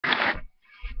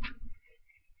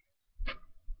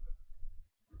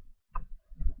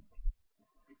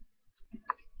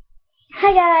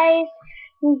Hi guys!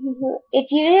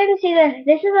 If you didn't see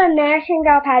this is American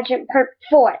Girl Pageant Part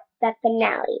 4, the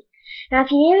finale. Now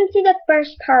if you didn't see the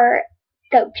first part,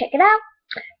 go check it out.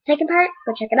 Second part,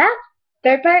 go check it out.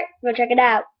 Third part, go check it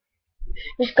out.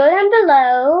 Just go down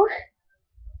below.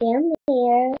 Down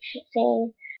there, it should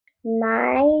say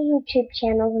my YouTube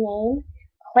channel's name.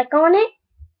 Click on it.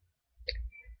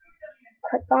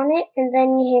 And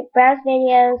then you hit browse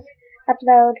videos,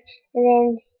 upload, and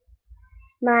then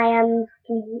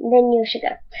then you should go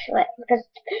to it because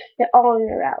they're all in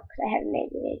a row because I haven't made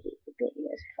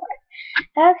videos before.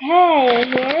 Okay,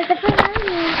 here's the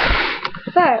finale.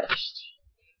 First,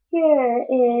 here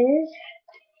is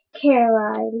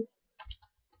Caroline.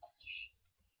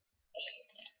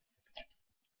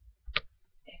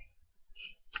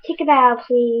 Take a bow,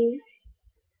 please.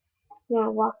 Now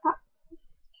walk up.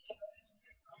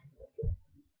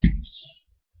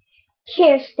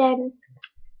 Kirsten.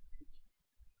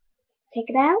 Take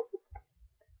it out.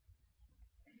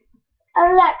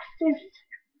 Alexis.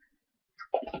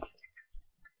 Take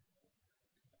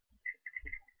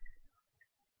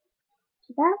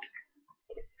it out.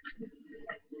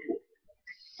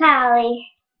 Sally.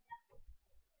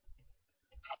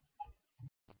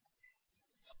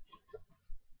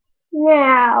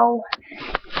 Now,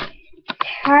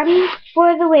 time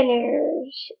for the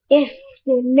winners. If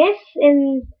the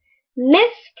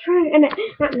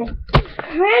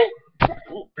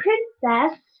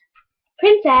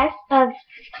princess of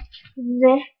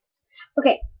the,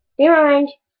 okay, never mind,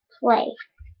 play.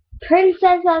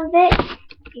 Princess of the,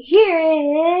 here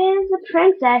is the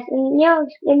princess, and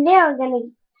they're gonna,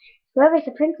 whoever's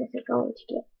the princess is going to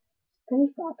get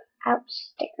SpongeBob out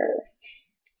sticker.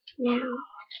 Now,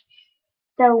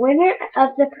 the winner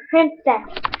of the princess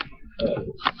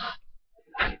is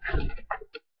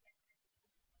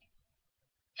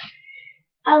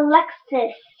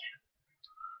Alexis.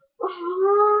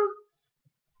 Oh,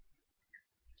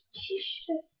 she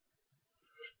should have.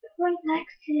 Poor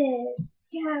Alexis.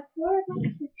 Yeah, poor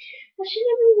Alexis. That should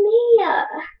have been me.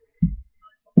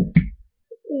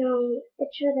 No, it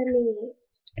should have been me.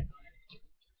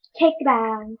 Take it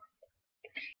out.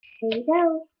 Here you go.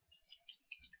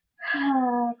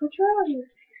 What's wrong?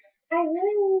 I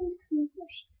really want to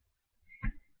push.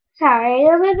 Sorry,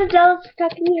 those are the dolls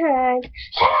stuck in your hand.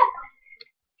 Shut up!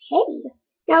 Hey,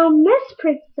 now Miss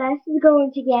Princess is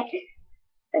going to get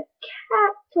a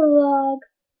catalog.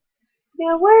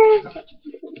 Now where is it?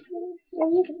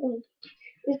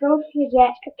 Is going to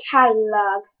get a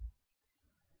catalog.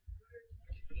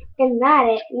 And that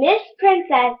is Miss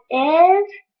Princess is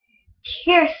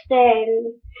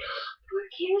Kirsten. Poor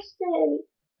Kirsten.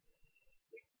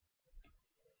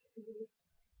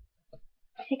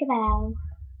 Take a bow.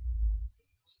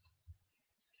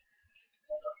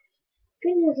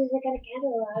 Good news is I got a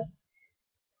catalog.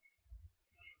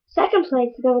 Second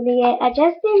place is going to get a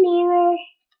Justin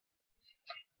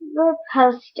Bieber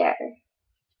poster.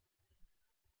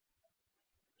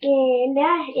 And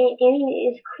that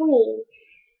is Queen.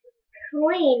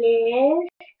 Queen is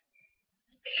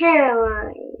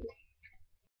Caroline.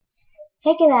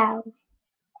 Take it out.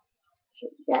 Here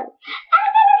we go.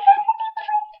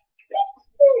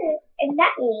 And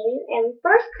that means in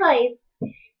first place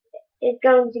is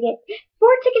going to get 4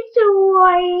 tickets to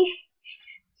Hawaii,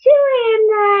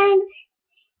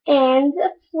 2 and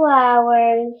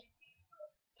flowers.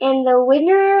 And the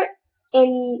winner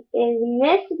is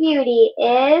Miss Beauty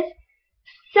is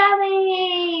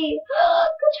Sally.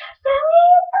 Good job, Sally!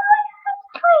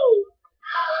 Oh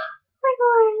my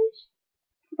gosh!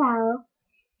 Wow.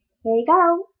 Here you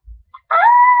go.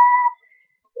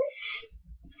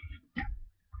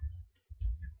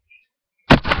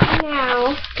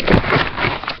 Now,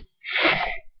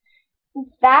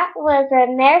 that was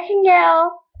American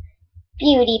Girl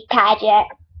Beauty Pageant.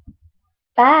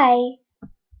 Bye.